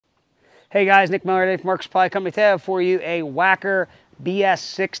Hey guys, Nick Miller today from Wacker Supply Company. Today I have for you a Wacker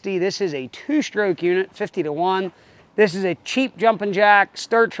BS60. This is a 2-stroke unit, 50 to 1. This is a cheap jumping jack,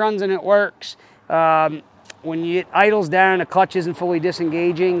 starts, runs, and it works. When it idles down, the clutch isn't fully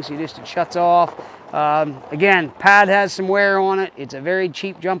disengaging, so it shuts off. Again, pad has some wear on it. It's a very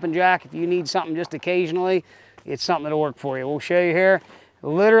cheap jumping jack. If you need something just occasionally, it's something that'll work for you. We'll show you here.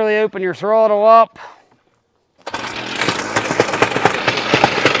 Literally open your throttle up.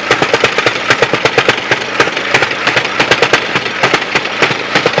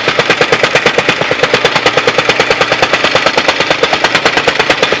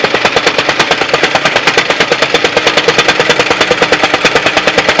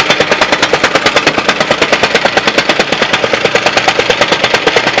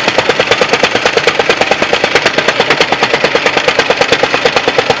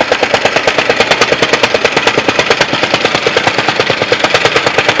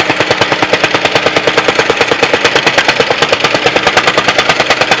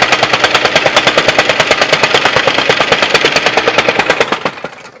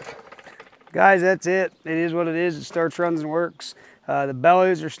 Guys, that's it. It is what it is. It starts, runs, and works. The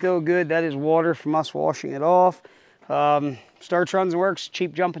bellows are still good. That is water from us washing it off. Starts, runs, and works.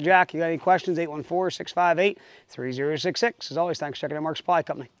 Cheap jumping jack. You got any questions? 814-658-3066. As always, thanks for checking out Wacker Supply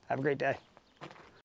Company. Have a great day.